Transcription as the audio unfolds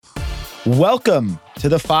Welcome to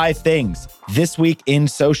the 5 Things This Week in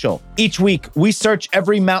Social. Each week, we search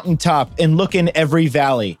every mountaintop and look in every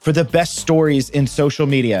valley for the best stories in social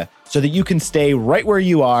media so that you can stay right where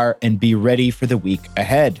you are and be ready for the week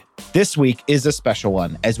ahead. This week is a special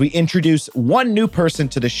one as we introduce one new person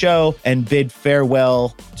to the show and bid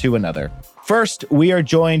farewell to another. First, we are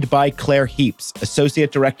joined by Claire Heaps,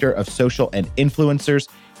 Associate Director of Social and Influencers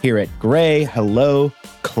here at Gray. Hello,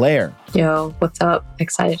 Claire. Yo, what's up?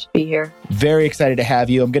 Excited to be here. Very excited to have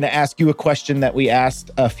you. I'm going to ask you a question that we asked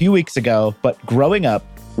a few weeks ago, but growing up,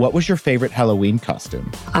 what was your favorite Halloween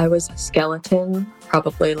costume? I was a skeleton,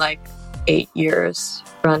 probably like 8 years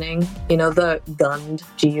running. You know, the Gund,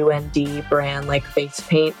 G-U-N-D brand, like face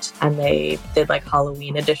paint, and they did like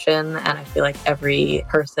Halloween edition. And I feel like every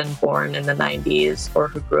person born in the 90s or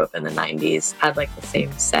who grew up in the 90s had like the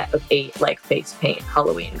same set of 8 like face paint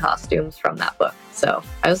Halloween costumes from that book. So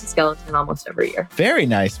I was a skeleton almost every year. Very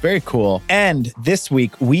nice. Very cool. And this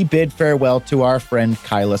week, we bid farewell to our friend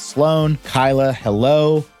Kyla Sloan. Kyla,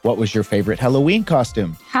 hello. What was your favorite Halloween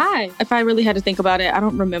costume? Hi. If I really had to think about it, I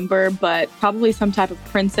don't remember, but probably some type of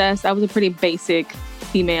princess. I was a pretty basic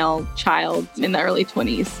female child in the early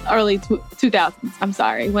 2000s. I'm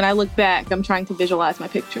sorry. When I look back, I'm trying to visualize my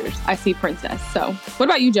pictures. I see princess. So what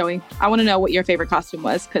about you, Joey? I want to know what your favorite costume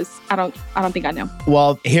was because I don't think I know.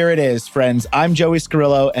 Well, here it is, friends. I'm Joey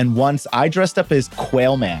Scarillo, and once I dressed up as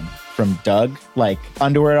Quail Man from Doug, like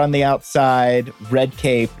underwear on the outside, red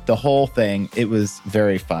cape, the whole thing. It was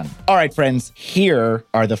very fun. All right, friends, here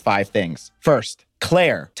are the 5 things. First,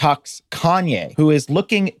 Claire talks Kanye, who is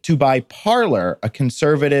looking to buy Parler, a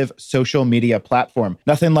conservative social media platform.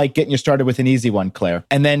 Nothing like getting you started with an easy one, Claire.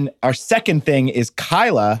 And then our second thing is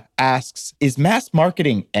Kyla asks, is mass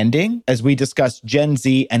marketing ending? As we discuss Gen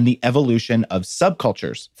Z and the evolution of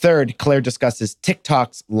subcultures. Third, Claire discusses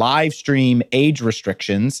TikTok's live stream age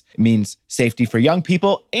restrictions. It means safety for young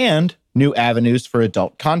people and new avenues for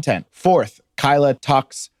adult content. Fourth, Kyla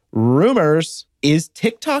talks rumors. Is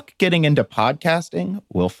TikTok getting into podcasting?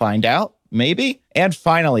 We'll find out, maybe. And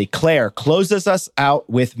finally, Claire closes us out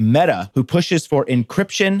with Meta, who pushes for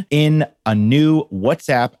encryption in a new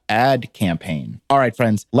WhatsApp ad campaign. All right,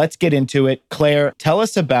 friends, let's get into it. Claire, tell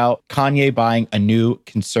us about Kanye buying a new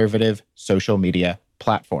conservative social media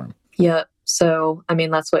platform. Yeah. So,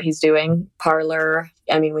 that's what he's doing. Parler.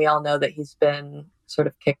 We all know that he's been sort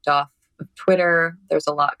of kicked off of Twitter. There's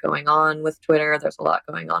a lot going on with Twitter. There's a lot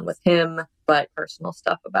going on with him. But personal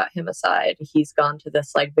stuff about him aside, he's gone to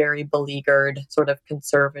this like very beleaguered sort of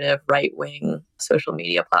conservative right-wing social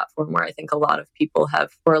media platform where I think a lot of people have,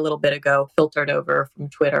 for a little bit ago, filtered over from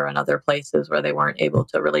Twitter and other places where they weren't able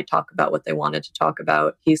to really talk about what they wanted to talk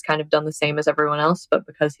about. He's kind of done the same as everyone else, but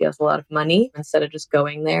because he has a lot of money, instead of just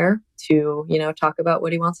going there to, talk about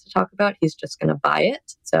what he wants to talk about, he's just going to buy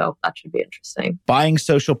it. So that should be interesting. Buying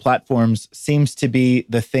social platforms seems to be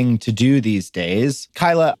the thing to do these days.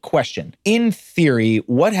 Kyla, question. In theory,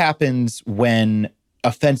 what happens when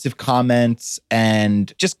offensive comments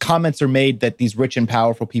and just comments are made that these rich and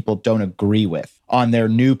powerful people don't agree with on their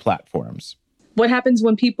new platforms? What happens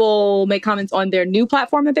when people make comments on their new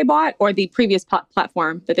platform that they bought or the previous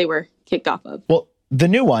platform that they were kicked off of? Well, the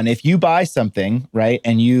new one, if you buy something, right,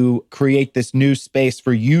 and you create this new space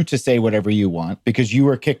for you to say whatever you want because you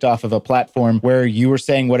were kicked off of a platform where you were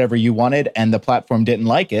saying whatever you wanted and the platform didn't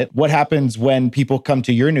like it, what happens when people come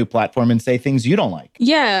to your new platform and say things you don't like?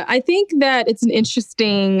 Yeah, I think that it's an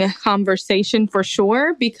interesting conversation for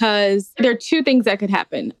sure because there are 2 things that could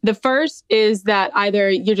happen. The first is that either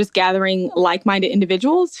you're just gathering like-minded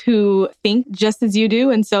individuals who think just as you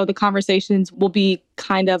do, and so the conversations will be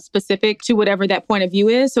kind of specific to whatever that point of view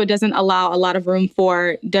is. So it doesn't allow a lot of room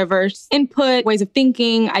for diverse input, ways of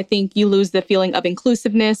thinking. I think you lose the feeling of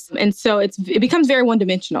inclusiveness. And so it becomes very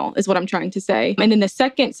one-dimensional is what I'm trying to say. And then the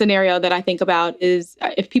second scenario that I think about is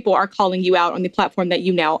if people are calling you out on the platform that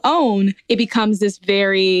you now own, it becomes this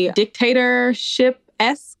very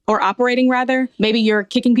dictatorship-esque or operating rather. Maybe you're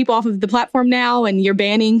kicking people off of the platform now and you're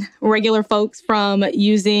banning regular folks from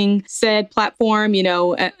using said platform,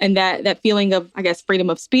 and that feeling of, I guess, freedom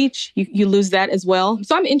of speech, you lose that as well.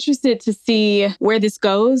 So I'm interested to see where this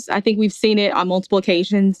goes. I think we've seen it on multiple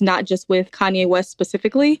occasions, not just with Kanye West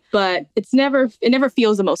specifically, but it never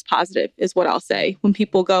feels the most positive is what I'll say when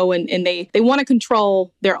people go and they want to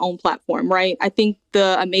control their own platform, right? I think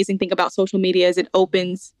the amazing thing about social media is it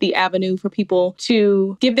opens the avenue for people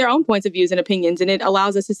to give their own points of views and opinions, and it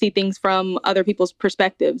allows us to see things from other people's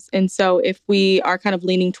perspectives. And so if we are kind of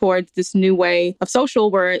leaning towards this new way of social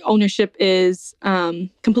where ownership is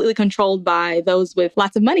completely controlled by those with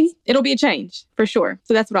lots of money, it'll be a change for sure.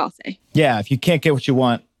 So that's what I'll say. Yeah, if you can't get what you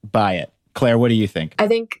want, buy it. Claire, what do you think? I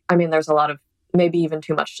think, there's a lot of maybe even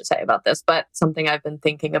too much to say about this, but something I've been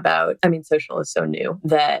thinking about. Social is so new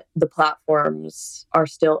that the platforms are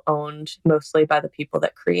still owned mostly by the people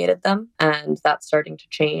that created them. And that's starting to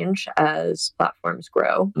change as platforms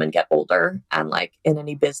grow and get older. And like in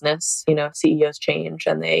any business, CEOs change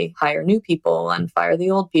and they hire new people and fire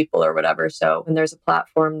the old people or whatever. So when there's a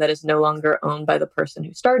platform that is no longer owned by the person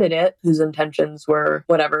who started it, whose intentions were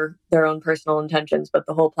whatever, their own personal intentions, but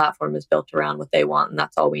the whole platform is built around what they want. And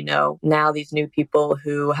that's all we know. Now these new people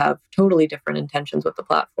who have totally different intentions with the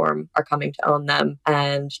platform are coming to own them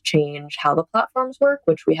and change how the platforms work,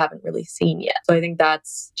 which we haven't really seen yet. So I think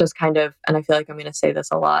that's just kind of, and I feel like I'm going to say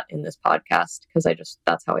this a lot in this podcast because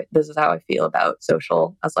this is how I feel about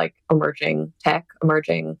social as like emerging tech,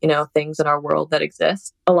 emerging, things in our world that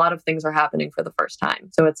exist. A lot of things are happening for the first time.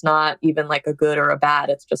 So it's not even like a good or a bad.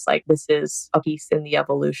 It's just like, this is a piece in the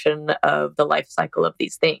evolution of the life cycle of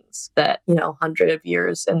these things that, 100 of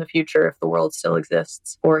years in the future, if the world still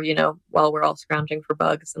exists, or, while we're all scrounging for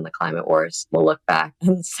bugs in the climate wars, we'll look back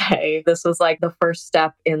and say, this was like the first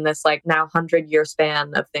step in this like now 100-year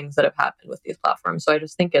span of things that have happened with these platforms. So I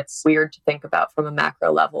just think it's weird to think about from a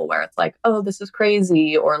macro level where it's like, oh, this is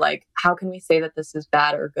crazy. Or like, how can we say that this is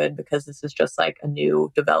bad or good? Because this is just like a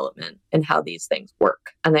new development in how these things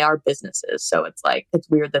work. And they are businesses. So it's like, it's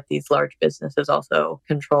weird that these large businesses also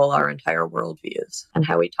control our entire worldviews and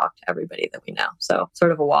how we talk to everybody that we know. So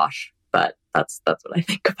sort of a wash, but that's what I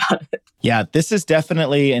think about it. Yeah, this is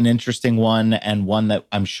definitely an interesting one, and one that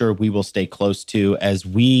I'm sure we will stay close to as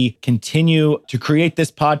we continue to create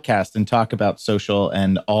this podcast and talk about social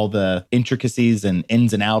and all the intricacies and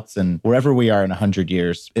ins and outs, and wherever we are in 100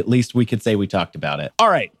 years, at least we could say we talked about it. All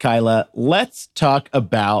right, Kyla, let's talk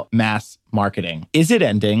about mass marketing. Is it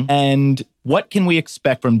ending? And what can we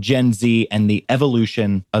expect from Gen Z and the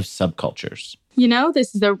evolution of subcultures?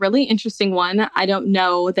 This is a really interesting one. I don't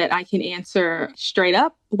know that I can answer straight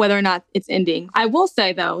up whether or not it's ending. I will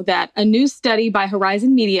say, though, that a new study by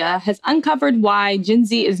Horizon Media has uncovered why Gen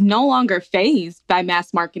Z is no longer fazed by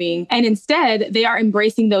mass marketing, and instead they are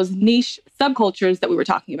embracing those niche subcultures that we were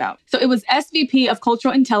talking about. So it was SVP of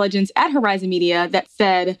Cultural Intelligence at Horizon Media that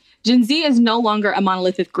said, Gen Z is no longer a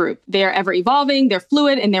monolithic group. They are ever evolving, they're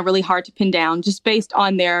fluid, and they're really hard to pin down just based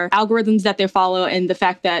on their algorithms that they follow and the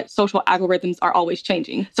fact that social algorithms are always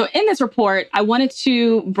changing. So in this report, I wanted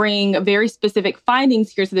to bring very specific findings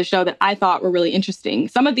here to the show that I thought were really interesting.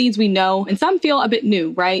 Some of these we know, and some feel a bit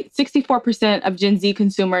new, right? 64% of Gen Z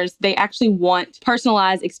consumers, they actually want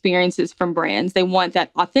personalized experiences from brands. They want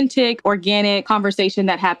that authentic, organic conversation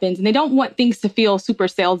that happens, and they don't want things to feel super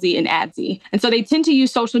salesy and adsy. And so they tend to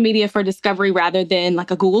use social media for discovery rather than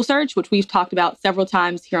like a Google search, which we've talked about several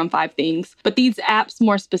times here on 5 Things. But these apps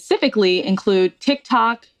more specifically include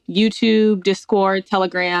TikTok, YouTube, Discord,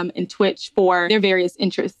 Telegram, and Twitch for their various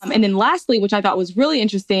interests. And then lastly, which I thought was really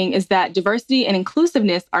interesting, is that diversity and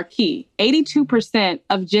inclusiveness are key. 82%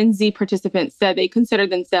 of Gen Z participants said they consider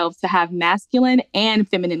themselves to have masculine and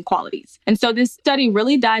feminine qualities. And so this study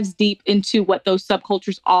really dives deep into what those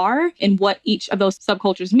subcultures are and what each of those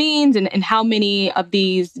subcultures means and how many of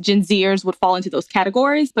these Gen Zers would fall into those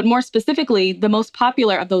categories. But more specifically, the most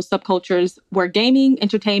popular of those subcultures were gaming,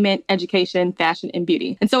 entertainment, education, fashion, and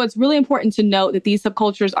beauty. And so it's really important to note that these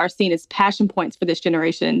subcultures are seen as passion points for this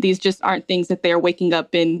generation. These just aren't things that they're waking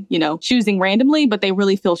up and, choosing randomly, but they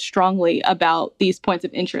really feel strongly about these points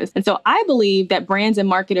of interest. And so I believe that brands and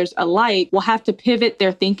marketers alike will have to pivot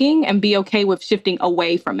their thinking and be okay with shifting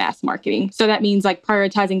away from mass marketing. So that means like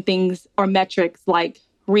prioritizing things or metrics like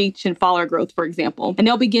reach and follower growth, for example. And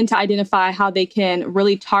they'll begin to identify how they can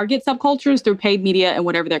really target subcultures through paid media and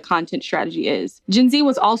whatever their content strategy is. Gen Z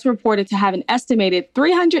was also reported to have an estimated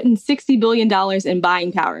 $360 billion in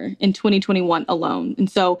buying power in 2021 alone. And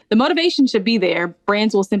so the motivation should be there.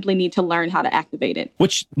 Brands will simply need to learn how to activate it.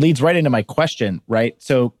 Which leads right into my question, right?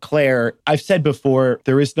 So Claire, I've said before,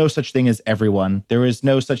 there is no such thing as everyone. There is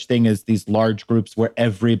no such thing as these large groups where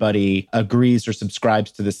everybody agrees or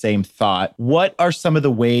subscribes to the same thought. What are some of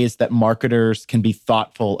the ways that marketers can be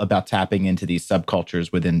thoughtful about tapping into these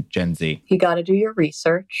subcultures within Gen Z? You got to do your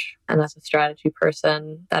research. And as a strategy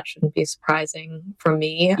person, that shouldn't be surprising from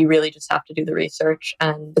me. You really just have to do the research.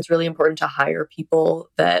 And it's really important to hire people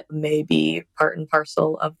that may be part and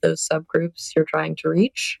parcel of those subgroups you're trying to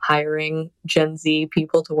reach. Hiring Gen Z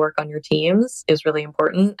people to work on your teams is really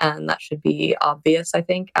important. And that should be obvious, I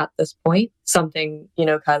think, at this point. Something,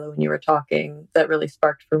 Kyla, when you were talking, that really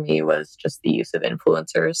sparked for me was just the use of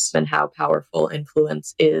influencers and how powerful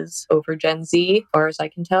influence is over Gen Z, as far as I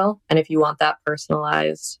can tell. And if you want that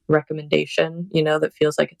personalized recommendation, that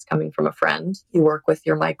feels like it's coming from a friend. You work with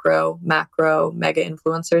your micro, macro, mega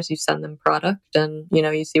influencers, you send them product and,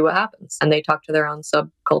 you see what happens. And they talk to their own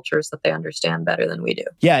subcultures that they understand better than we do.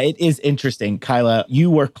 Yeah, it is interesting. Kyla,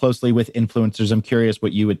 you work closely with influencers. I'm curious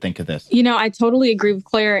what you would think of this. I totally agree with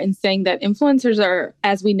Claire in saying that influencers are,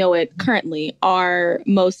 as we know it currently, our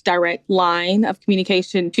most direct line of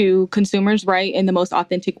communication to consumers, right? In the most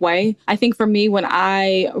authentic way. I think for me, when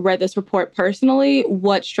I read this report personally,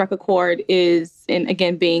 what struck a chord is, and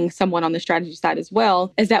again, being someone on the strategy side as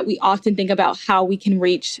well, is that we often think about how we can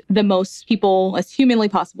reach the most people as humanly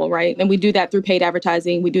possible, right? And we do that through paid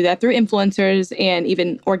advertising. We do that through influencers and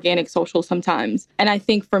even organic social sometimes. And I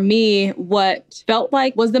think for me, what felt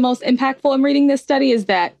like was the most impactful in reading this study is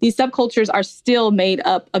that these subcultures are still made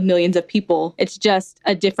up of millions of people. It's just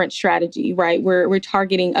a different strategy, right? We're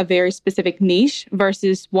targeting a very specific niche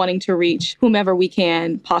versus wanting to reach whomever we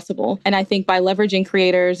can possible. And I think by leveraging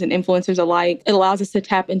creators and influencers alike, it allows us to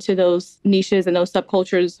tap into those niches and those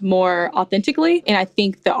subcultures more authentically. And I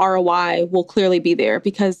think the ROI will clearly be there,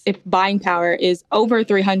 because if buying power is over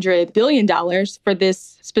 $300 billion for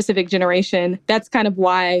this specific generation, that's kind of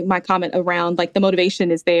why my comment around the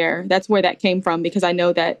motivation is there. That's where that came from, because I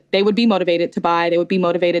know that they would be motivated to buy. They would be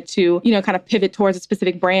motivated to, kind of pivot towards a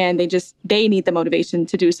specific brand. They need the motivation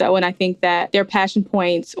to do so. And I think that their passion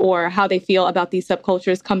points or how they feel about these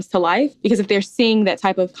subcultures comes to life, because if they're seeing that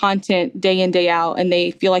type of content day in, day out, and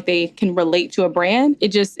they feel like they can relate to a brand,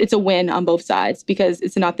 it's a win on both sides, because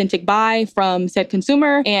it's an authentic buy from said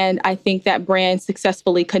consumer. And I think that brand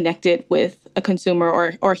successfully connected with a consumer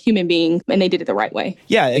or a human being, and they did it the right way.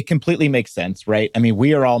 Yeah, it completely makes sense, right? I mean,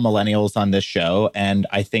 we are all millennials on this show. And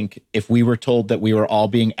I think if we were told that we were all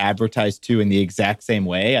being advertised to in the exact same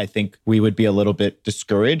way, I think we would be a little bit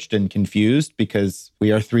discouraged and confused, because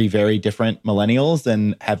we are three very different millennials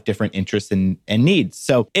and have different interests and needs.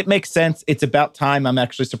 So it makes sense. It's about time. I'm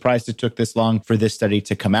actually surprised it took this long for this study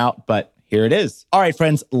to come out, but here it is. All right,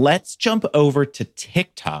 friends, let's jump over to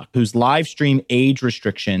TikTok, whose live stream age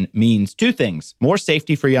restriction means two things: more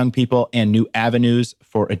safety for young people and new avenues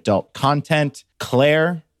for adult content.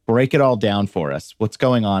 Claire, break it all down for us. What's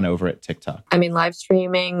going on over at TikTok? I mean, live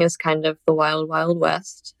streaming is kind of the wild, wild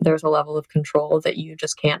west. There's a level of control that you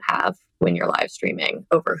just can't have when you're live streaming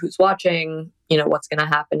over who's watching, what's going to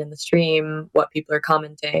happen in the stream, what people are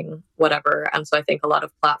commenting, whatever. And so I think a lot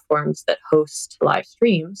of platforms that host live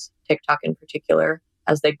streams, TikTok in particular,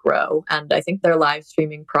 as they grow, and I think their live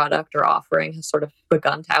streaming product or offering has sort of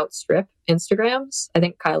begun to outstrip Instagram's. I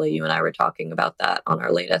think, Kyla, you and I were talking about that on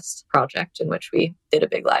our latest project in which we did a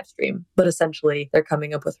big live stream. But essentially, they're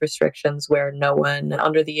coming up with restrictions where no one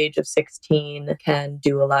under the age of 16 can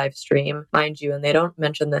do a live stream, mind you. And they don't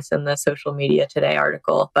mention this in the Social Media Today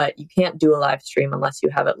article, but you can't do a live stream unless you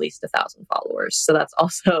have at least 1,000 followers. So that's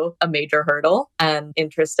also a major hurdle and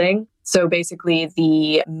interesting. So basically,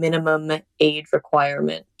 the minimum age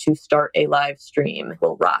requirement to start a live stream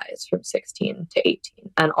will rise from 16 to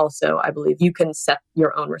 18. And also, I believe you can set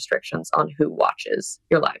your own restrictions on who watches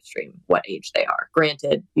your live stream, what age they are.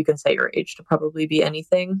 Granted, you can set your age to probably be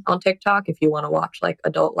anything on TikTok. If you want to watch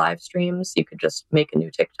adult live streams, you could just make a new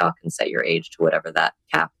TikTok and set your age to whatever that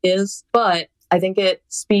cap is. But I think it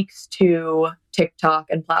speaks to TikTok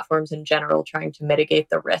and platforms in general trying to mitigate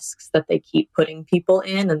the risks that they keep putting people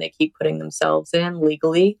in and they keep putting themselves in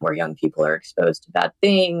legally, where young people are exposed to bad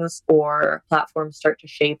things, or platforms start to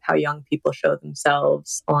shape how young people show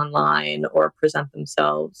themselves online or present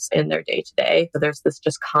themselves in their day-to-day. So there's this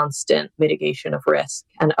just constant mitigation of risk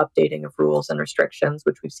and updating of rules and restrictions,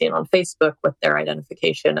 which we've seen on Facebook with their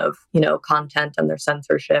identification of, content and their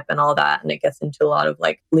censorship and all that. And it gets into a lot of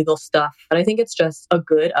legal stuff. But I think it's just a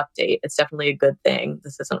good update. It's definitely a good thing.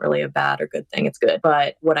 This isn't really a bad or good thing. It's good.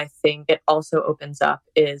 But what I think it also opens up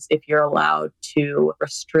is if you're allowed to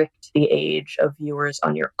restrict the age of viewers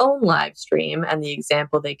on your own live stream. And the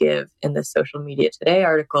example they give in this Social Media Today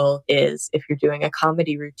article is if you're doing a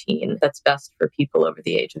comedy routine that's best for people over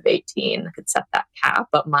the age of 18, could set that cap.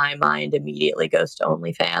 But my mind immediately goes to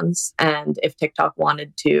OnlyFans. And if TikTok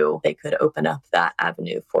wanted to, they could open up that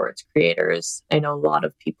avenue for its creators. I know a lot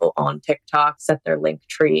of people on TikTok set their link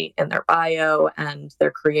tree in their bio and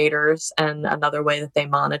their creators. And another way that they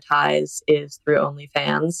monetize is through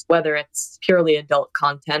OnlyFans, whether it's purely adult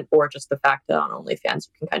content or just the fact that on OnlyFans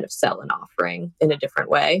you can kind of sell an offering in a different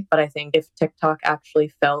way. But I think if TikTok actually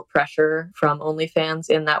felt pressure from OnlyFans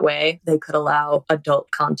in that way, they could allow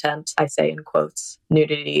adult content, I say in quotes,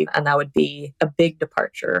 nudity, and that would be a big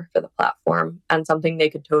departure for the platform and something they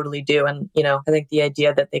could totally do. And, I think the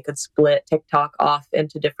idea that they could split TikTok off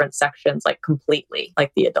into different sections, completely,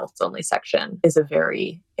 like the adults only section, is a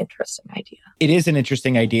very interesting idea. It is an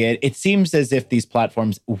interesting idea. It seems as if these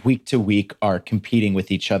platforms week to week are competing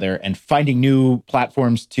with each other and finding new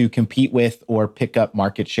platforms to compete with or pick up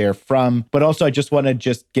market share from. But also, I just want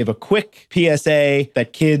to give a quick PSA that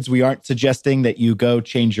kids, we aren't suggesting that you go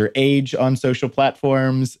change your age on social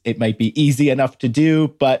platforms. It might be easy enough to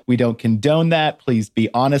do, but we don't condone that. Please be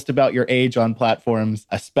honest about your age on platforms,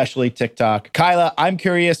 especially TikTok. Kyla, I'm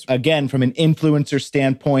curious, again, from an influencer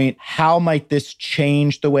standpoint, how might this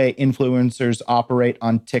change the way influencers operate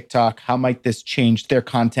on TikTok? How might this change their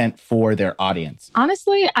content for their audience?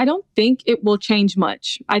 Honestly, I don't think it will change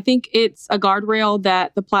much. I think it's a guardrail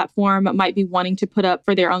that the platform might be wanting to put up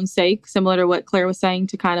for their own sake, similar to what Claire was saying,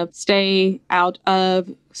 to kind of stay out of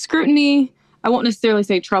scrutiny. I won't necessarily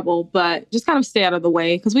say trouble, but just kind of stay out of the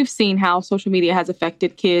way, because we've seen how social media has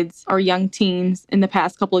affected kids or young teens in the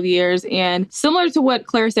past couple of years. And similar to what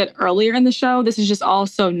Claire said earlier in the show, this is just all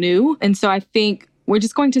so new. And so I think we're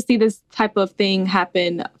just going to see this type of thing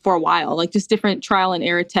happen for a while, like just different trial and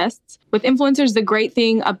error tests. With influencers, the great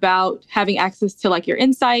thing about having access to like your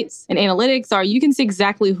insights and analytics are you can see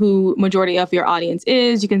exactly who majority of your audience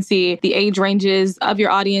is. You can see the age ranges of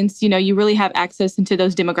your audience. You know, you really have access into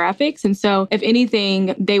those demographics. And so if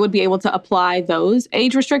anything, they would be able to apply those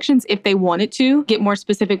age restrictions if they wanted to get more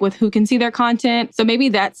specific with who can see their content. So maybe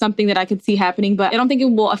that's something that I could see happening, but I don't think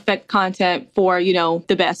it will affect content for, you know,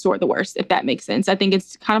 the best or the worst, if that makes sense. I think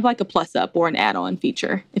it's kind of like a plus up or an add-on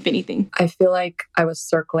feature, if anything. I feel like I was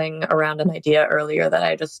circling around an idea earlier that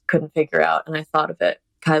I just couldn't figure out. And I thought of it,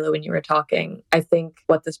 Kyla, when you were talking. I think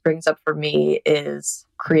what this brings up for me is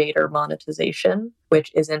creator monetization,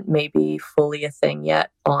 which isn't maybe fully a thing yet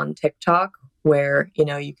on TikTok, where, you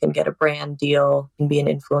know, you can get a brand deal and be an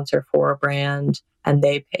influencer for a brand and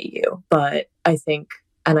they pay you. But I think,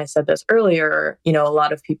 and I said this earlier, you know, a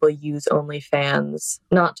lot of people use OnlyFans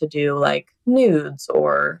not to do like nudes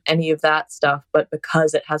or any of that stuff, but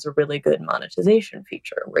because it has a really good monetization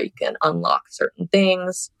feature where you can unlock certain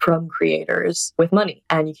things from creators with money.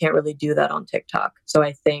 And you can't really do that on TikTok. So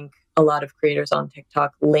I think a lot of creators on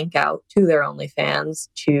TikTok link out to their OnlyFans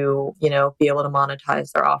to, you know, be able to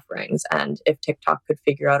monetize their offerings. And if TikTok could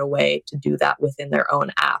figure out a way to do that within their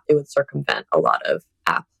own app, it would circumvent a lot of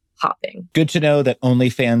app hopping. Good to know that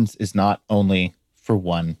OnlyFans is not only for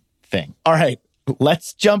one thing. All right,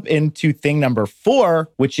 let's jump into thing number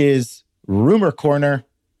 4, which is Rumor Corner.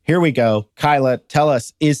 Here we go. Kyla, tell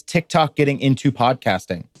us, is TikTok getting into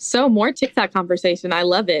podcasting? So more TikTok conversation. I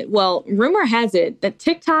love it. Well, rumor has it that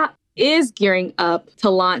TikTok is gearing up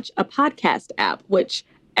to launch a podcast app, which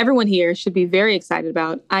everyone here should be very excited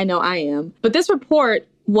about. I know I am. But this report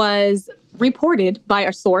was reported by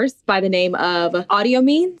a source by the name of Audio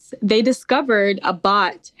Means. They discovered a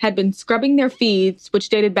bot had been scrubbing their feeds, which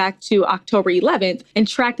dated back to October 11th, and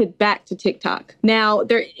tracked it back to TikTok. Now,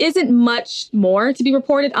 there isn't much more to be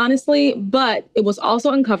reported, honestly, but it was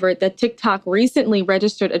also uncovered that TikTok recently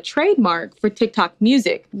registered a trademark for TikTok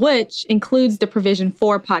Music, which includes the provision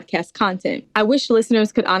for podcast content. I wish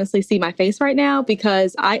listeners could honestly see my face right now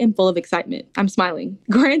because I am full of excitement. I'm smiling.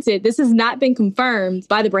 Granted, this has not been confirmed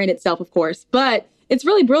by the brand itself, of course, but it's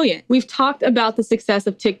really brilliant. We've talked about the success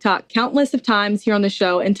of TikTok countless of times here on the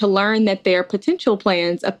show, and to learn that their potential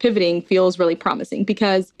plans of pivoting feels really promising,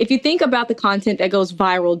 because if you think about the content that goes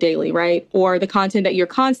viral daily, right? Or the content that you're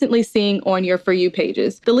constantly seeing on your For You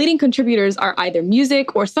pages, the leading contributors are either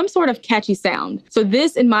music or some sort of catchy sound. So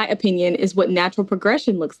this, in my opinion, is what natural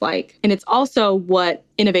progression looks like. And it's also what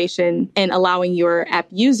innovation and allowing your app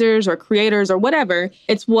users or creators or whatever,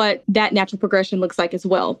 it's what that natural progression looks like as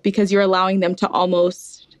well, because you're allowing them to almost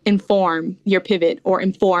inform your pivot or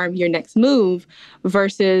inform your next move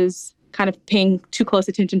versus kind of paying too close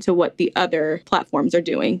attention to what the other platforms are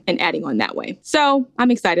doing and adding on that way. So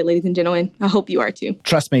I'm excited, ladies and gentlemen. I hope you are too.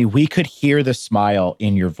 Trust me, we could hear the smile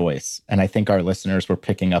in your voice. And I think our listeners were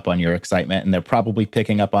picking up on your excitement, and they're probably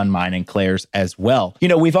picking up on mine and Claire's as well. You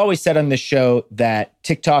know, we've always said on this show that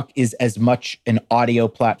TikTok is as much an audio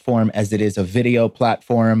platform as it is a video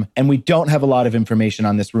platform. And we don't have a lot of information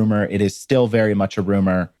on this rumor. It is still very much a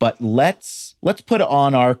rumor, but let's put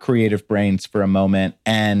on our creative brains for a moment.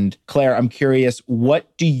 And Claire, I'm curious,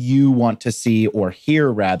 what do you want to see, or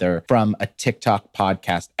hear rather, from a TikTok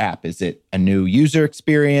podcast app? Is it a new user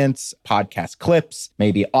experience, podcast clips,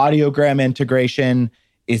 maybe audiogram integration?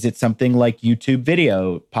 Is it something like YouTube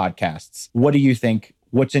video podcasts? What do you think?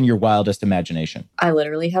 What's in your wildest imagination? I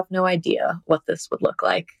literally have no idea what this would look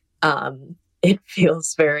like. It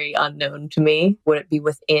feels very unknown to me. Would it be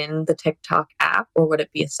within the TikTok app, or would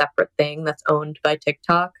it be a separate thing that's owned by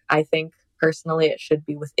TikTok? I think personally it should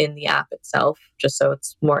be within the app itself, just so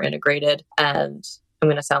it's more integrated. And I'm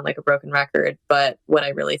going to sound like a broken record, but what I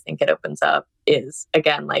really think it opens up is,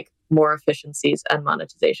 again, like more efficiencies and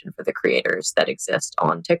monetization for the creators that exist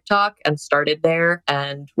on TikTok and started there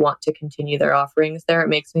and want to continue their offerings there. It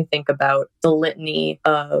makes me think about the litany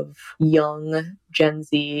of young Gen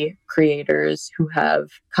Z creators who have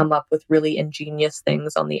come up with really ingenious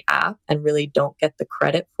things on the app and really don't get the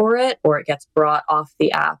credit for it, or it gets brought off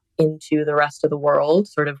the app into the rest of the world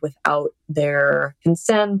sort of without their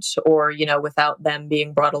consent or, without them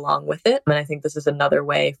being brought along with it. And I think this is another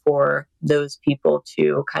way for those people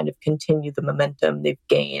to kind of continue the momentum they've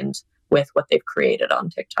gained with what they've created on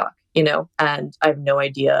TikTok, and I have no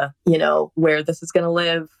idea, where this is going to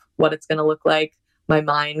live, what it's going to look like. My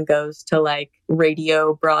mind goes to like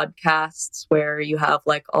radio broadcasts where you have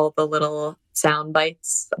like all the little sound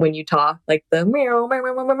bites when you talk, like the meow, meow,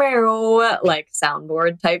 meow, meow, meow, like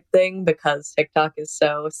soundboard type thing, because TikTok is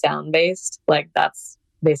so sound based. Like that's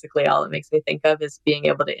basically all it makes me think of, is being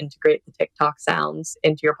able to integrate the TikTok sounds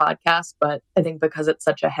into your podcast. But I think because it's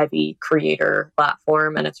such a heavy creator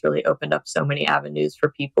platform and it's really opened up so many avenues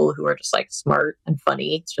for people who are just like smart and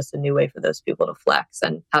funny, it's just a new way for those people to flex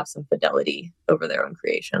and have some fidelity over their own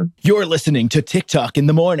creation. You're listening to TikTok in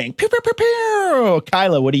the morning. Pew, pew, pew, pew.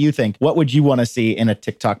 Kyla, what do you think? What would you want to see in a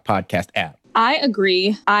TikTok podcast app? I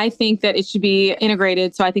agree. I think that it should be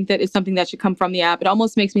integrated. So I think that it's something that should come from the app. It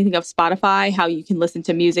almost makes me think of Spotify, how you can listen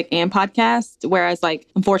to music and podcasts, whereas like,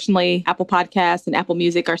 unfortunately, Apple Podcasts and Apple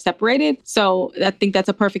Music are separated. So I think that's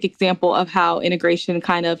a perfect example of how integration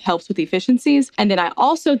kind of helps with efficiencies. And then I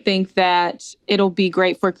also think that it'll be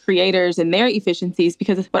great for creators and their efficiencies,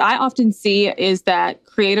 because what I often see is that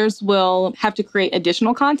creators will have to create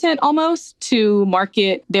additional content almost to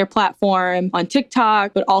market their platform on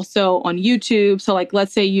TikTok, but also on YouTube. So like,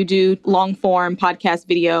 let's say you do long form podcast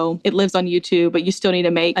video, it lives on YouTube, but you still need to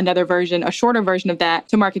make another version, a shorter version of that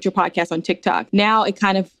to market your podcast on TikTok. Now it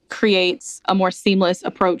kind of creates a more seamless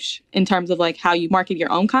approach in terms of like how you market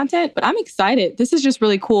your own content. But I'm excited. This is just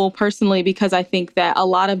really cool personally, because I think that a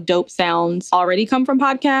lot of dope sounds already come from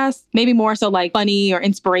podcasts, maybe more so like funny or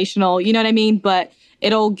inspirational, you know what I mean? But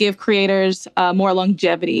it'll give creators more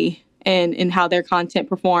longevity in how their content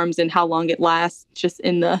performs and how long it lasts just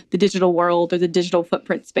in the digital world or the digital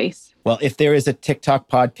footprint space. Well, if there is a TikTok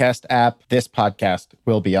podcast app, this podcast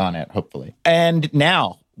will be on it, hopefully. And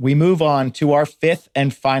now we move on to our fifth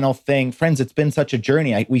and final thing. Friends, it's been such a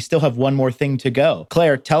journey. We still have one more thing to go.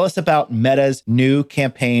 Claire, tell us about Meta's new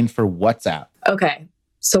campaign for WhatsApp. Okay,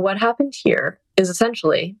 so what happened here is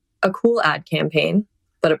essentially a cool ad campaign,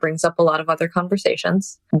 but it brings up a lot of other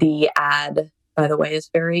conversations. The ad, by the way, is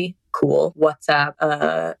very cool.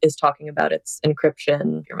 WhatsApp is talking about its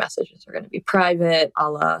encryption. Your messages are going to be private, a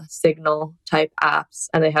la Signal type apps.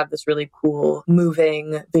 And they have this really cool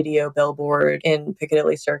moving video billboard in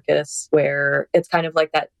Piccadilly Circus where it's kind of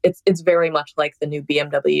like that. It's very much like the new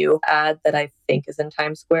BMW ad that I think is in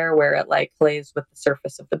Times Square, where it like plays with the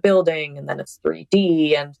surface of the building and then it's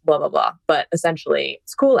 3D and blah, blah, blah. But essentially,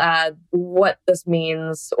 it's a cool ad. What this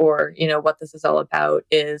means, or, what this is all about,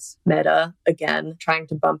 is Meta, again, trying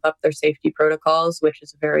to bump up their safety protocols, which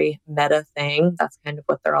is a very meta thing. That's kind of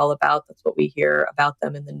what they're all about. That's what we hear about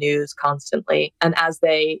them in the news constantly. And as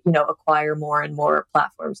they, acquire more and more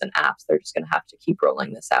platforms and apps, they're just going to have to keep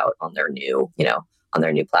rolling this out on their new, on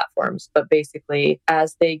their new platforms. But basically,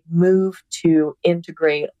 as they move to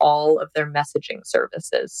integrate all of their messaging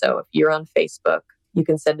services. So if you're on Facebook, you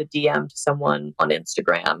can send a DM to someone on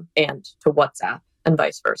Instagram and to WhatsApp, and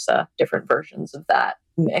vice versa, different versions of that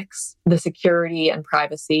mix. The security and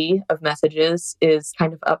privacy of messages is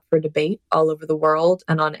kind of up for debate all over the world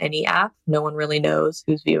and on any app. No one really knows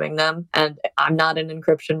who's viewing them. And I'm not an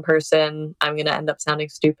encryption person. I'm going to end up sounding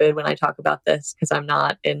stupid when I talk about this because I'm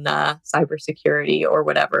not in cybersecurity or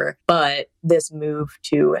whatever. But this move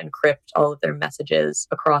to encrypt all of their messages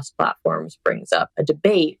across platforms brings up a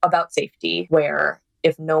debate about safety, where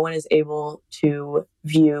if no one is able to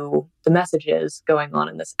view the messages going on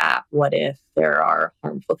in this app, what if there are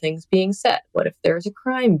harmful things being said? What if there's a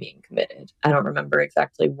crime being committed? I don't remember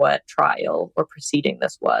exactly what trial or proceeding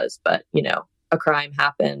this was, but, a crime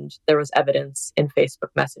happened. There was evidence in Facebook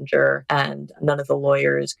Messenger, and none of the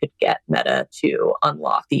lawyers could get Meta to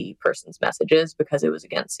unlock the person's messages because it was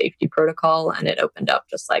against safety protocol. And it opened up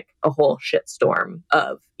just like a whole shitstorm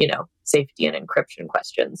of, safety and encryption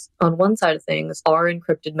questions. On one side of things, are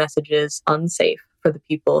encrypted messages unsafe for the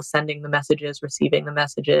people sending the messages, receiving the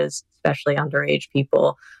messages, especially underage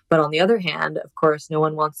people. But on the other hand, of course, no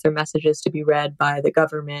one wants their messages to be read by the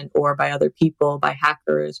government or by other people, by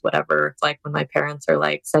hackers, whatever. It's like when my parents are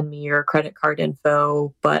like, send me your credit card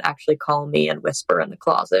info, but actually call me and whisper in the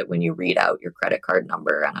closet when you read out your credit card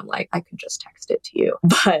number. And I'm like, I could just text it to you.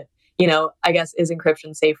 But, I guess, is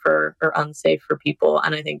encryption safer or unsafe for people?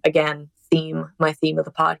 And I think, again, my theme of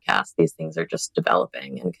the podcast, these things are just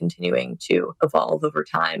developing and continuing to evolve over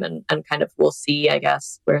time, and kind of we'll see, I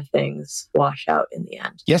guess, where things wash out in the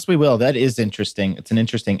end. Yes, we will. That is interesting. It's an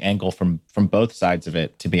interesting angle from both sides of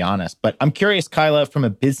it, to be honest. But I'm curious, Kyla, from a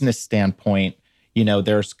business standpoint,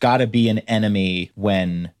 there's got to be an enemy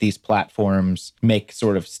when these platforms make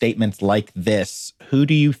sort of statements like this. Who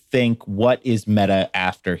do you think, what is Meta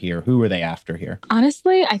after here? Who are they after here?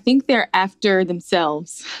 Honestly, I think they're after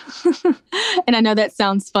themselves. And I know that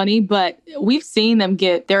sounds funny, but we've seen them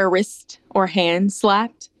get their wrist or hand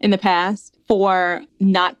slapped in the past for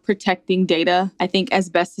not protecting data, I think, as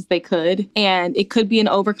best as they could. And it could be an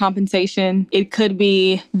overcompensation. It could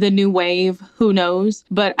be the new wave. Who knows?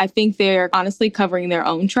 But I think they're honestly covering their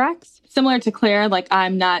own tracks. Similar to Claire, like,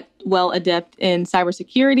 I'm not well adept in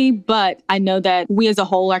cybersecurity, but I know that we as a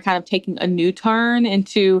whole are kind of taking a new turn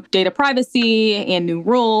into data privacy and new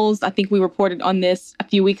rules. I think we reported on this a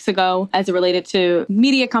few weeks ago as it related to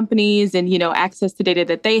media companies and, access to data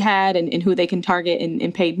that they had and who they can target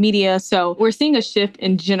in paid media. So we're seeing a shift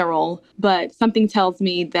in general, but something tells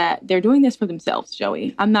me that they're doing this for themselves,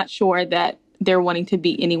 Joey. I'm not sure that they're wanting to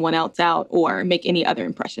beat anyone else out or make any other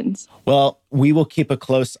impressions. Well, we will keep a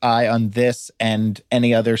close eye on this and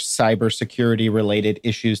any other cybersecurity related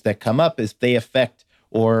issues that come up as they affect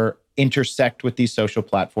or intersect with these social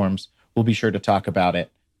platforms. We'll be sure to talk about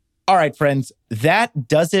it. All right, friends, that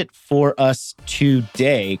does it for us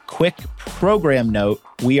today. Quick program note.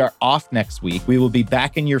 We are off next week. We will be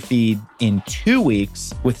back in your feed in 2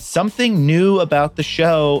 weeks with something new about the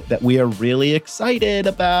show that we are really excited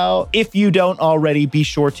about. If you don't already, be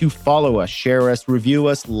sure to follow us, share us, review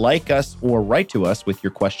us, like us, or write to us with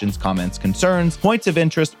your questions, comments, concerns, points of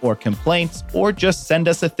interest, or complaints, or just send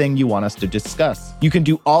us a thing you want us to discuss. You can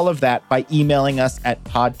do all of that by emailing us at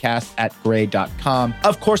podcast@gray.com.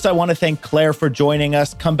 Of course, I want to thank Claire for joining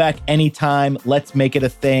us. Come back anytime. Let's make it a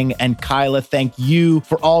thing. And Kyla, thank you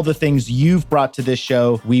for all the things you've brought to this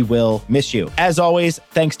show. We will miss you. As always,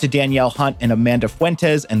 thanks to Danielle Hunt and Amanda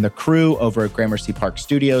Fuentes and the crew over at Gramercy Park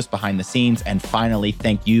Studios behind the scenes. And finally,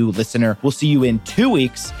 thank you, listener. We'll see you in 2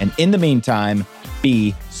 weeks. And in the meantime,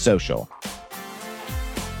 be social.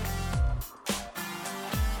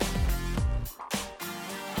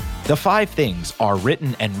 The 5 Things are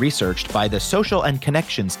written and researched by the Social and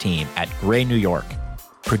Connections team at Gray, New York.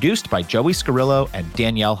 Produced by Joey Scarillo and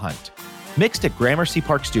Danielle Hunt. Mixed at Gramercy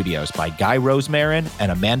Park Studios by Guy Rosemarin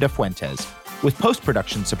and Amanda Fuentes, with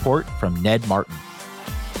post-production support from Ned Martin.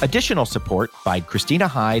 Additional support by Christina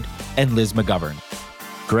Hyde and Liz McGovern.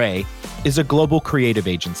 Gray is a global creative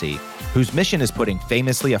agency whose mission is putting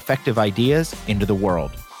famously effective ideas into the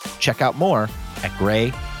world. Check out more at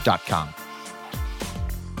gray.com.